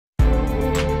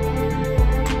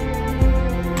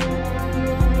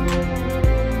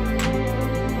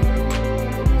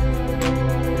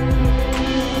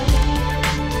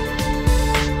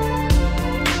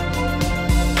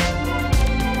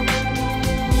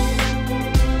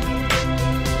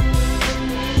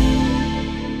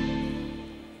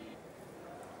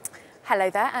Hello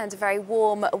there and a very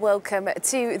warm welcome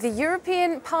to the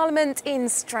European Parliament in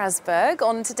Strasbourg.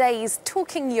 On today's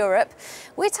Talking Europe,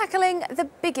 we're tackling the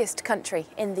biggest country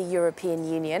in the European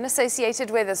Union, associated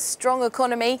with a strong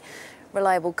economy,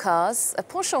 reliable cars, a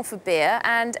penchant for beer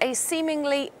and a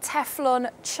seemingly Teflon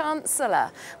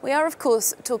Chancellor. We are of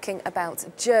course talking about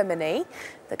Germany,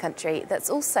 the country that's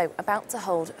also about to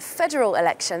hold federal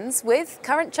elections, with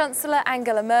current Chancellor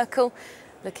Angela Merkel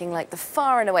looking like the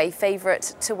far and away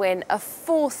favourite to win a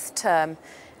fourth term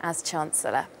as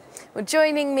Chancellor. Well,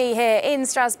 joining me here in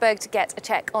Strasbourg to get a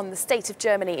check on the state of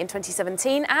Germany in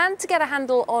 2017 and to get a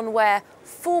handle on where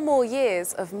 4 more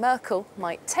years of Merkel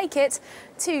might take it,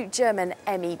 2 German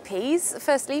MEPs.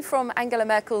 Firstly, from Angela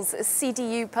Merkel's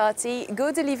CDU party,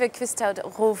 Godelieve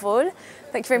Quistad-Rowohl.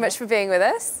 Thank you very much for being with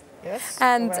us. Yes,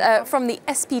 and from the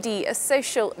SPD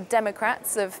Social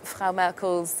Democrats of Frau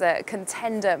Merkel's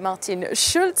contender Martin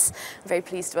Schulz, I'm very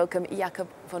pleased to welcome Jakob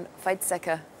von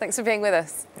Weizsäcker. Thanks for being with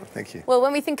us. Thank you. Well,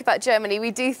 when we think about Germany, we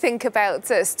do think about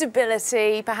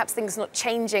stability, perhaps things not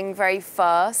changing very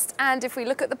fast. And if we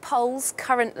look at the polls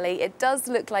currently, it does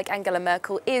look like Angela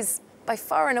Merkel is by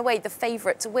far and away the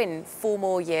favourite to win 4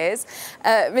 more years.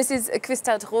 Mrs.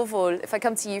 Quistad-Rowohl, if I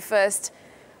come to you first,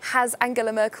 has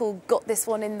Angela Merkel got this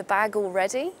one in the bag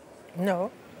already? No.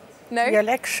 No? The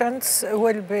elections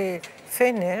will be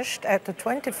finished at the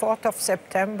 24th of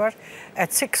September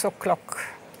at 6 o'clock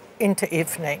in the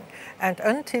evening. And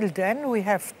until then, we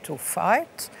have to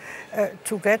fight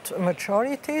to get a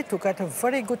majority, to get a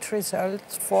very good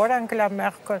result for Angela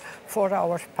Merkel, for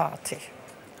our party.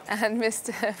 And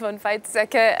Mr. von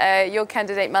Weizsäcker, your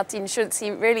candidate Martin Schulz,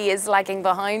 he really is lagging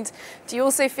behind. Do you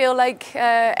also feel like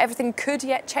everything could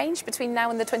yet change between now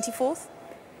and the 24th?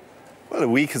 Well, a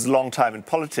week is a long time in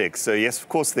politics, so yes, of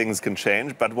course things can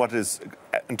change, but what is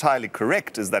entirely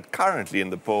correct is that currently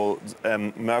in the polls,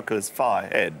 Merkel is far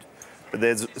ahead. But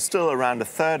there's still around a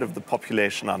third of the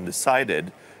population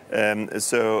undecided. I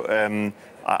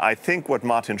think what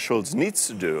Martin Schulz needs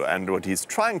to do, and what he's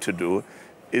trying to do,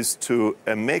 is to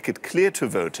make it clear to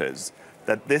voters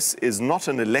that this is not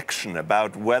an election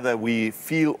about whether we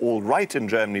feel all right in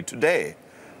Germany today,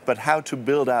 but how to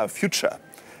build our future.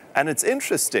 And it's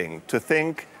interesting to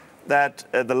think that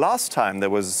the last time there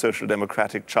was a Social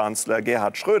Democratic Chancellor,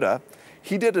 Gerhard Schröder,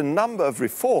 he did a number of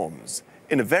reforms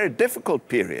in a very difficult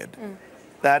period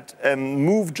that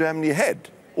moved Germany ahead.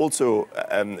 Also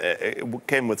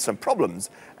came with some problems.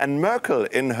 And Merkel,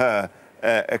 in her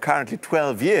currently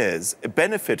 12 years,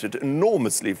 benefited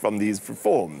enormously from these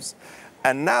reforms.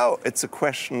 And now it's a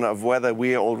question of whether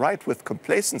we are all right with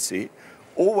complacency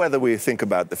or whether we think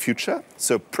about the future.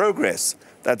 So progress,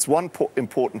 that's one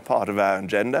important part of our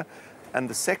agenda. And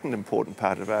the second important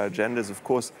part of our agenda is, of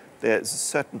course, there's a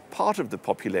certain part of the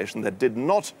population that did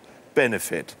not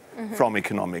benefit from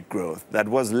economic growth, that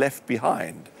was left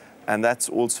behind. And that's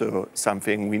also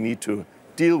something we need to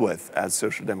deal with as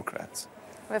Social Democrats.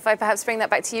 If I perhaps bring that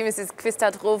back to you, Mrs.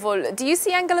 Quistad-Rowohl, do you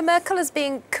see Angela Merkel as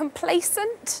being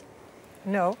complacent?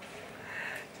 No.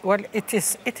 Well, it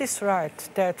is right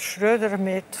that Schröder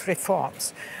made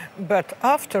reforms, but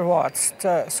afterwards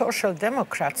the Social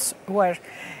Democrats were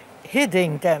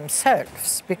hiding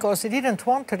themselves because they didn't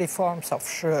want the reforms of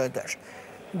Schröder.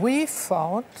 We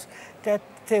found that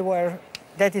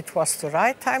it was the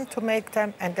right time to make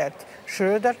them and that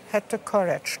Schröder had the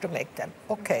courage to make them.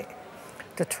 Okay.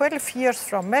 The 12 years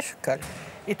from Merkel,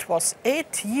 it was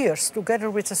 8 years together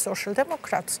with the Social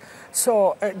Democrats.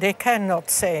 So they cannot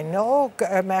say, no,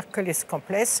 Merkel is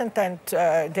complacent and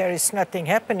there is nothing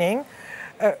happening.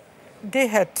 They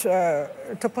had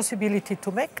the possibility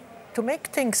to make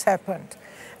things happen.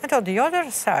 And on the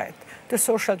other side, the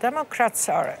Social Democrats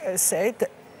are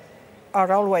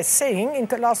always saying, in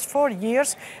the last 4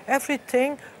 years,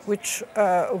 everything which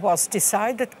was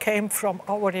decided came from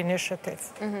our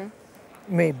initiative.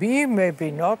 Maybe,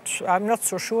 maybe not. I'm not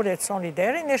so sure it's only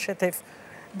their initiative.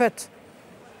 But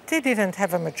they didn't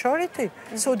have a majority.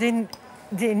 So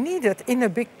they needed, in a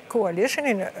big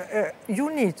coalition,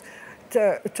 you need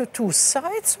the 2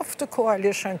 sides of the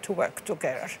coalition to work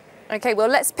together. OK, well,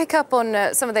 let's pick up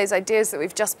on some of those ideas that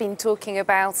we've just been talking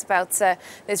about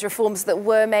those reforms that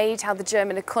were made, how the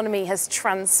German economy has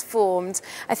transformed.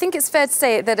 I think it's fair to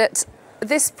say that at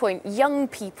this point, young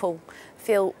people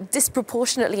feel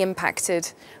disproportionately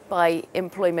impacted by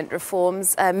employment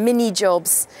reforms,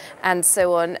 mini-jobs and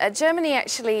so on. Germany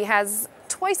actually has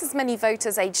twice as many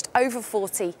voters aged over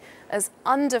 40 as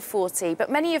under 40, but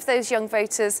many of those young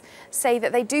voters say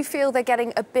that they do feel they're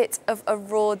getting a bit of a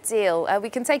raw deal.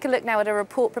 We can take a look now at a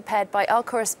report prepared by our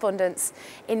correspondents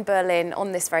in Berlin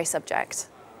on this very subject.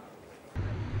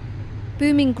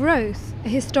 Booming growth, a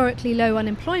historically low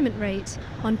unemployment rate,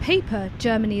 on paper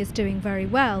Germany is doing very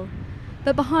well.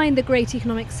 But behind the great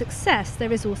economic success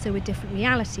there is also a different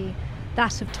reality,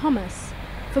 that of Thomas.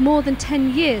 For more than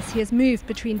 10 years he has moved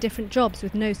between different jobs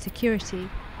with no security.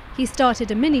 He started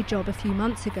a mini-job a few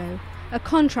months ago, a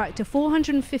contract of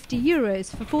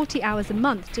 €450 for 40 hours a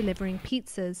month delivering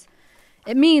pizzas.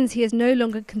 It means he is no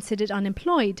longer considered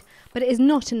unemployed, but it is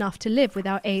not enough to live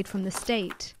without aid from the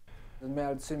state.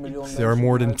 There are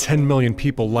more than 10 million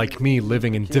people like me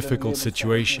living in difficult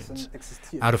situations.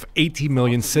 Out of 80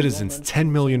 million citizens,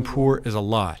 10 million poor is a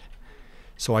lot.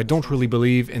 So I don't really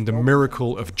believe in the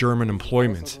miracle of German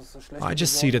employment. I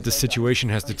just see that the situation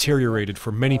has deteriorated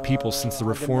for many people since the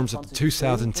reforms of the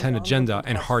 2010 agenda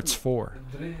and Hartz IV.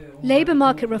 Labour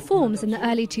market reforms in the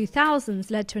early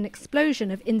 2000s led to an explosion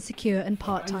of insecure and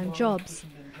part-time jobs.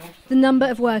 The number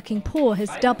of working poor has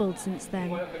doubled since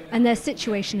then, and their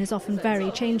situation is often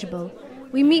very changeable.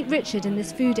 We meet Richard in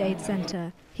this food aid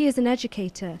centre. He is an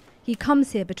educator. He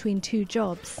comes here between two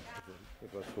jobs.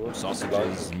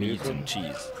 Sausages, meat and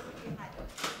cheese.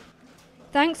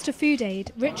 Thanks to food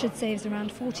aid, Richard saves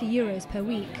around €40 per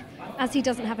week. As he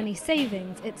doesn't have any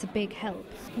savings, it's a big help.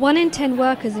 1 in 10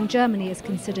 workers in Germany is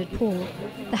considered poor.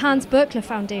 The Hans Böckler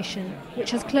Foundation,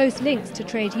 which has close links to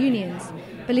trade unions,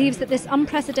 believes that this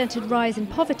unprecedented rise in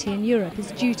poverty in Europe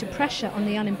is due to pressure on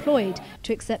the unemployed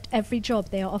to accept every job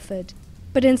they are offered.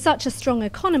 But in such a strong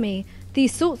economy,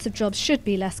 these sorts of jobs should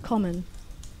be less common.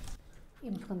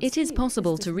 It is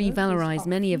possible to revalorize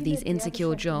many of these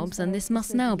insecure jobs, and this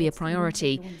must now be a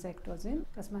priority.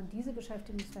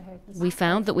 We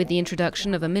found that with the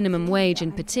introduction of a minimum wage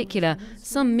in particular,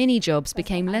 some mini-jobs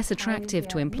became less attractive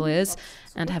to employers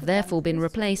and have therefore been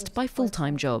replaced by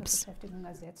full-time jobs.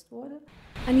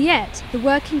 And yet, the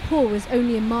working poor was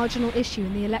only a marginal issue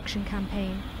in the election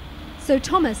campaign. So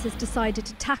Thomas has decided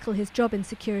to tackle his job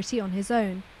insecurity on his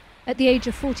own. At the age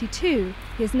of 42,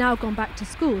 he has now gone back to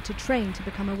school to train to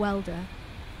become a welder.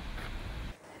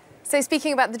 So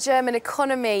speaking about the German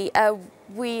economy,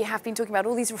 we have been talking about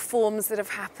all these reforms that have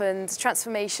happened,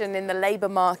 transformation in the labour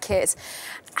market.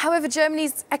 However,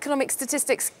 Germany's economic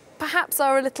statistics perhaps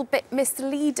are a little bit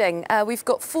misleading. We've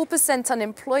got 4%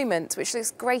 unemployment, which looks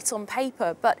great on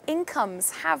paper, but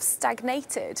incomes have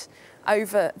stagnated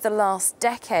over the last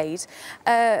decade.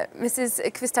 Mrs.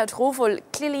 Quistad-Rowohl,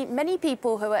 clearly many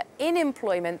people who are in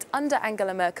employment under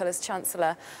Angela Merkel as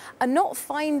Chancellor are not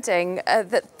finding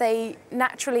that they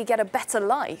naturally get a better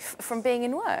life from being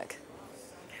in work.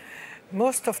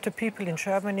 Most of the people in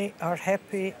Germany are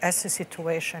happy as the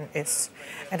situation is.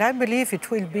 And I believe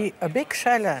it will be a big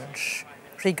challenge,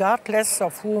 regardless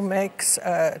of who makes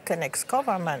the next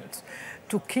government,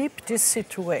 to keep this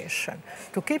situation,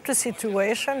 to keep the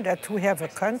situation that we have a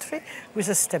country with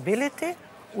a stability,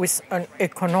 with an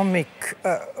economic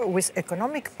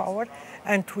power,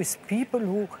 and with people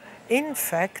who, in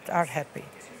fact, are happy.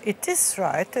 It is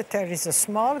right that there is a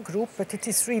small group, but it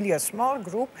is really a small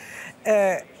group.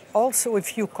 Also,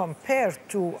 if you compare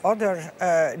to other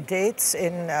dates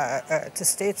in the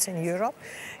states in Europe,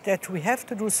 that we have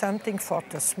to do something for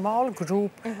the small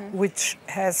group which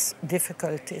has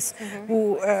difficulties,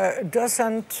 who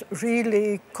doesn't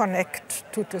really connect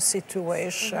to the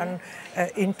situation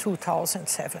in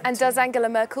 2007. And does Angela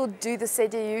Merkel, do the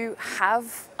CDU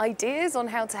have ideas on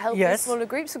how to help these smaller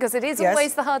groups? Because it is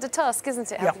always the harder task,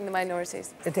 isn't it, helping the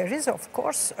minorities? There is, of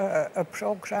course, a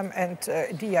program and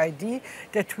the idea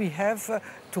that we have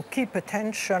to keep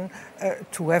attention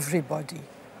to everybody.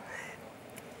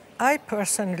 I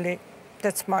personally,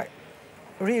 that's my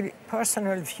really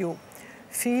personal view,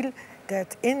 feel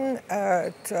that in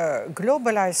the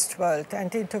globalized world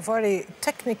and in the very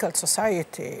technical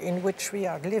society in which we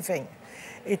are living,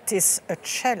 it is a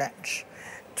challenge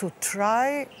to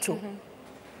try to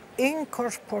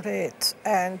incorporate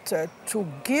and to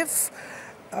give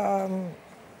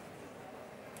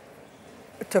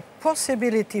the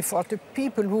possibility for the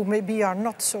people who maybe are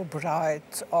not so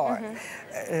bright or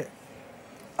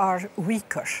are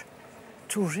weaker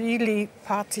to really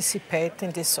participate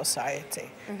in this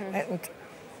society. And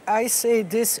I say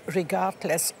this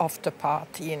regardless of the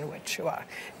party in which you are.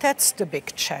 That's the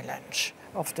big challenge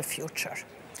of the future.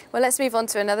 Well, let's move on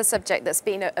to another subject that's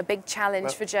been a big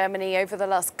challenge for Germany over the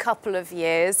last couple of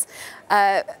years,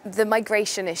 the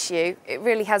migration issue. It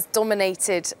really has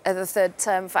dominated the third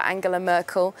term for Angela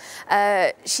Merkel.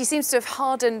 She seems to have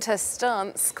hardened her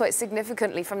stance quite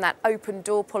significantly from that open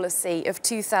door policy of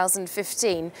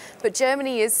 2015. But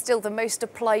Germany is still the most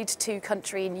applied to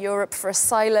country in Europe for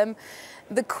asylum.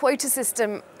 the quota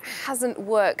system hasn't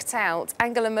worked out.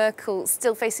 Angela Merkel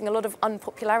still facing a lot of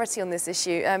unpopularity on this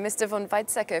issue. Mr. von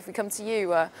Weizsäcker, if we come to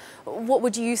you, what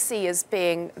would you see as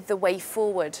being the way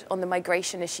forward on the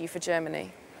migration issue for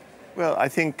Germany? Well, I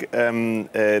think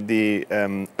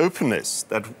the openness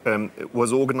that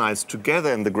was organized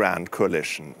together in the Grand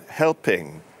Coalition,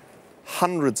 helping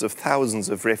hundreds of thousands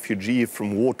of refugees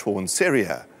from war-torn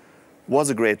Syria, was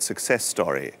a great success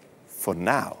story for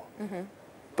now. Mm-hmm.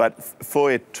 But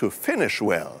for it to finish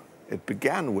well, it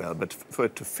began well, but for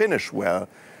it to finish well,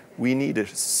 we need a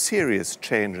serious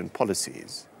change in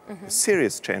policies. Mm-hmm. A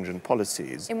serious change in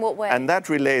policies. In what way? And that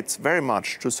relates very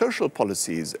much to social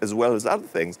policies as well as other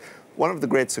things. One of the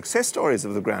great success stories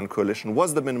of the Grand Coalition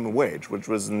was the minimum wage, which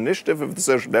was an initiative of the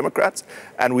Social Democrats,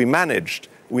 and we managed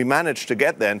to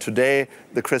get there. And today,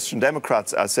 the Christian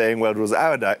Democrats are saying, well, it was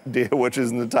our idea, which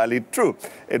isn't entirely true.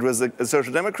 It was the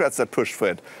Social Democrats that pushed for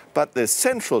it. But the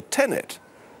central tenet,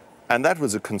 and that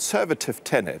was a conservative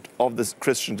tenet of the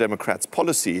Christian Democrats'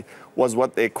 policy, was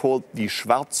what they called the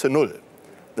Schwarze Null,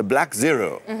 the black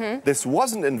zero. Mm-hmm. This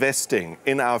wasn't investing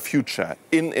in our future,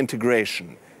 in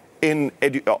integration,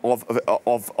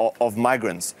 of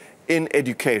migrants, in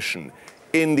education,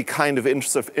 in the kind of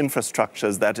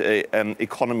infrastructures that an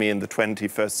economy in the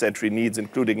 21st century needs,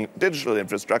 including digital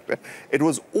infrastructure. It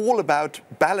was all about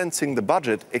balancing the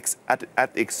budget at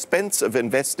the expense of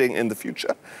investing in the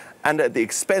future and at the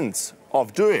expense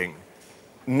of doing,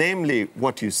 namely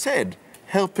what you said,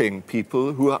 helping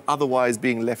people who are otherwise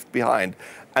being left behind.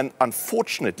 And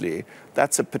unfortunately,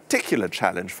 that's a particular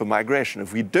challenge for migration.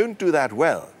 If we don't do that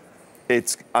well,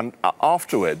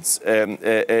 afterwards,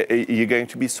 you're going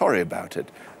to be sorry about it.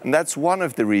 And that's one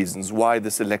of the reasons why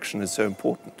this election is so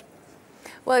important.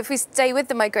 Well, if we stay with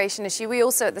the migration issue, we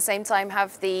also at the same time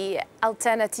have the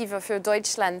Alternative für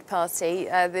Deutschland party,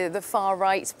 the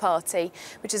far-right party,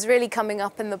 which is really coming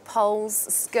up in the polls,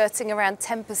 skirting around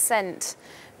 10%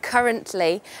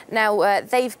 currently. Now,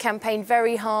 they've campaigned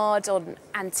very hard on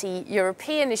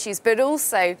anti-European issues, but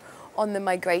also on the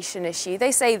migration issue.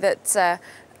 They say that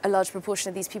a large proportion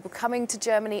of these people coming to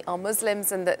Germany are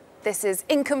Muslims and that this is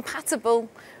incompatible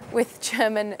with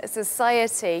German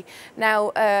society.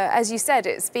 Now, as you said,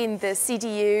 it's been the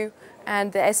CDU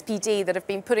and the SPD that have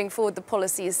been putting forward the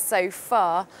policies so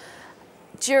far.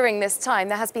 During this time,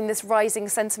 there has been this rising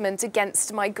sentiment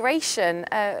against migration.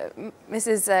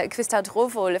 Mrs.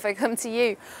 Quistad-Rowohl, if I come to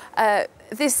you,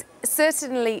 this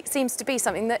certainly seems to be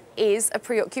something that is a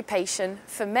preoccupation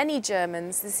for many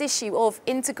Germans, this issue of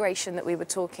integration that we were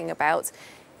talking about.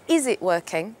 Is it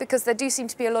working? Because there do seem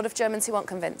to be a lot of Germans who aren't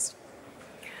convinced.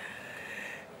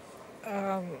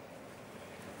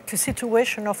 The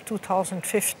situation of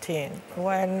 2015,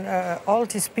 when all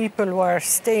these people were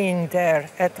staying there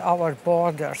at our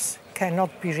borders,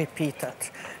 cannot be repeated.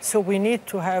 So we need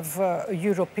to have a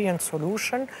European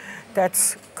solution.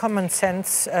 That's common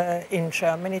sense in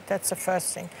Germany. That's the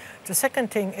first thing. The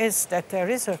second thing is that there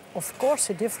is, of course,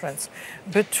 a difference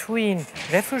between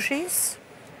refugees,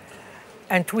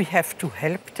 and we have to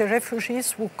help the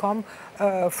refugees who come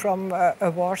from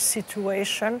a war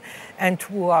situation and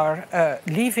who are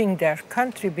leaving their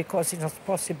country because it's not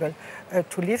possible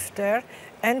to live there,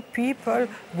 and people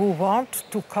who want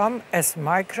to come as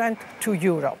migrants to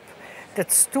Europe.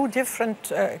 That's two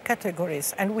different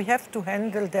categories, and we have to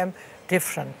handle them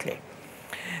differently.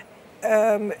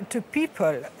 The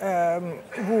people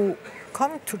who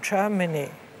come to Germany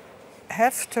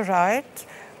have the right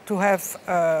to have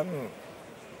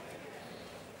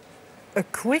a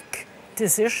quick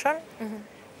decision,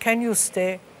 can you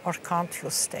stay or can't you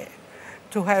stay?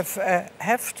 To have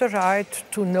the right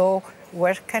to know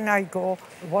where can I go,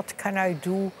 what can I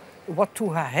do, what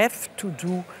do I have to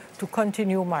do to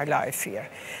continue my life here.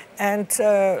 And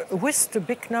with the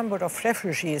big number of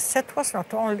refugees, that was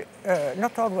not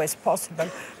always possible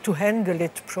to handle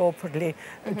it properly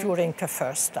during the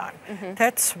first time.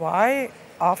 That's why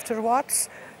afterwards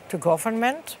the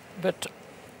government, but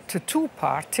the two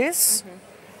parties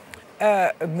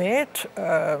made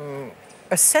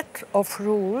a set of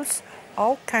rules.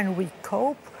 How can we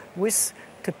cope with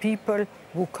the people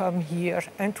who come here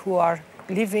and who are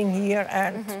living here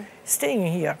and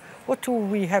staying here? What do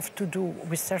we have to do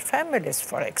with their families,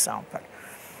 for example?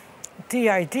 The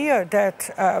idea that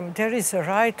there is a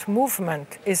right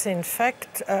movement is in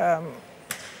fact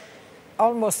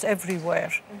almost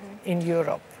everywhere in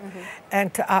Europe.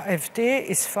 And the AfD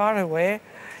is far away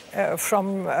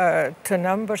from the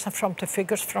numbers, from the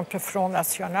figures from the Front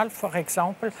National, for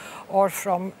example, or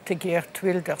from the Geert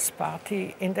Wilders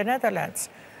party in the Netherlands.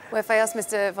 Well, if I ask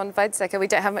Mr. von Weizsäcker, we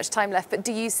don't have much time left, but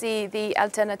do you see the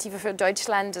Alternative für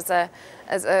Deutschland as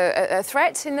a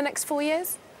threat in the next 4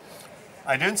 years?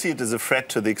 I don't see it as a threat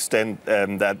to the extent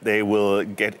that they will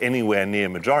get anywhere near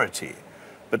majority.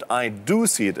 But I do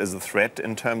see it as a threat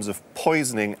in terms of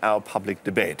poisoning our public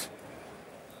debate.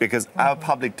 Because our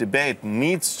public debate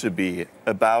needs to be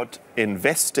about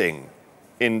investing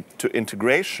into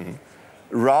integration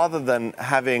rather than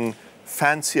having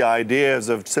fancy ideas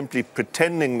of simply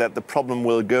pretending that the problem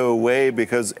will go away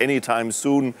because anytime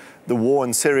soon the war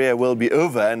in Syria will be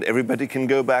over and everybody can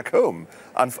go back home.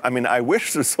 I mean, I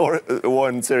wish the war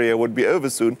in Syria would be over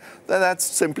soon, but that's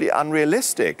simply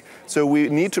unrealistic. So we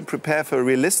need to prepare for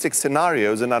realistic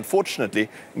scenarios, and unfortunately,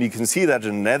 and you can see that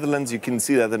in the Netherlands, you can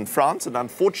see that in France, and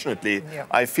unfortunately,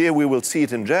 I fear we will see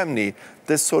it in Germany,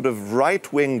 this sort of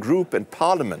right-wing group in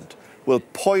parliament will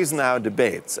poison our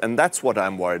debates, and that's what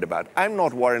I'm worried about. I'm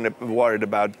not worried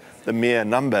about the mere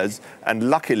numbers, and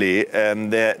luckily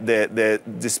they're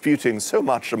disputing so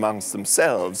much amongst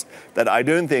themselves that I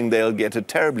don't think they'll get a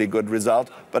terribly good result,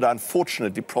 but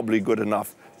unfortunately probably good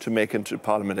enough to make into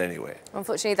Parliament anyway.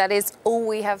 Unfortunately, that is all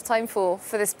we have time for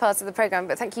this part of the programme,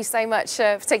 but thank you so much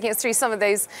for taking us through some of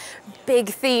those big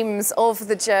themes of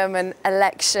the German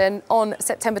election on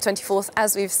September 24th,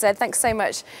 as we've said. Thanks so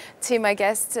much to my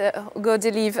guest,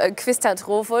 Godelieve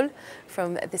Quistad-Rowohl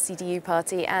from the CDU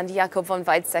party and Jakob von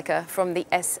Weizsäcker from the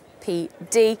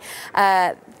SPD.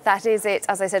 That is it,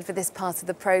 as I said, for this part of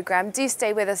the programme. Do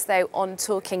stay with us, though, on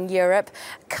Talking Europe.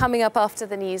 Coming up after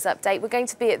the news update, we're going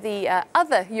to be at the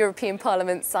other European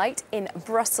Parliament site in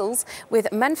Brussels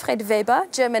with Manfred Weber,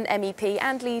 German MEP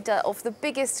and leader of the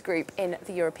biggest group in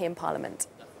the European Parliament.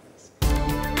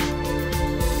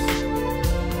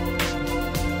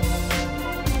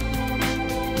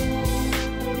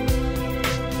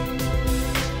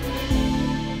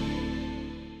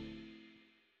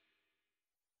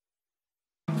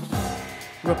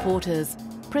 Reporters,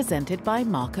 presented by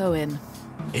Mark Owen.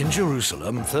 In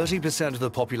Jerusalem, 30% of the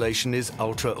population is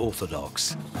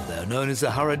ultra-Orthodox. They're known as the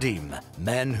Haredim,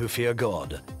 men who fear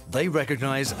God. They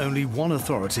recognize only one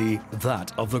authority,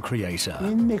 that of the Creator.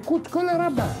 Ils n'écoutent que le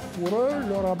rabbin. Pour eux,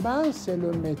 le rabbin, c'est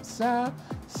le médecin,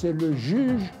 c'est le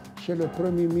juge, c'est le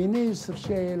Premier ministre,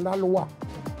 c'est la loi.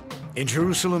 In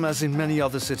Jerusalem, as in many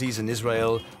other cities in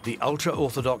Israel, the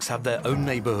ultra-Orthodox have their own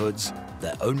neighborhoods,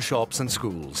 their own shops and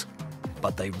schools.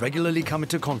 But they regularly come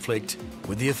into conflict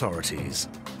with the authorities.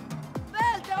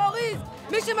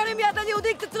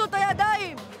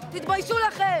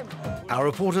 Our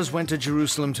reporters went to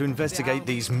Jerusalem to investigate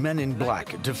these men in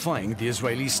black defying the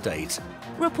Israeli state.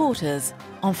 Reporters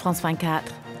on France 24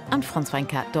 and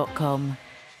France24.com.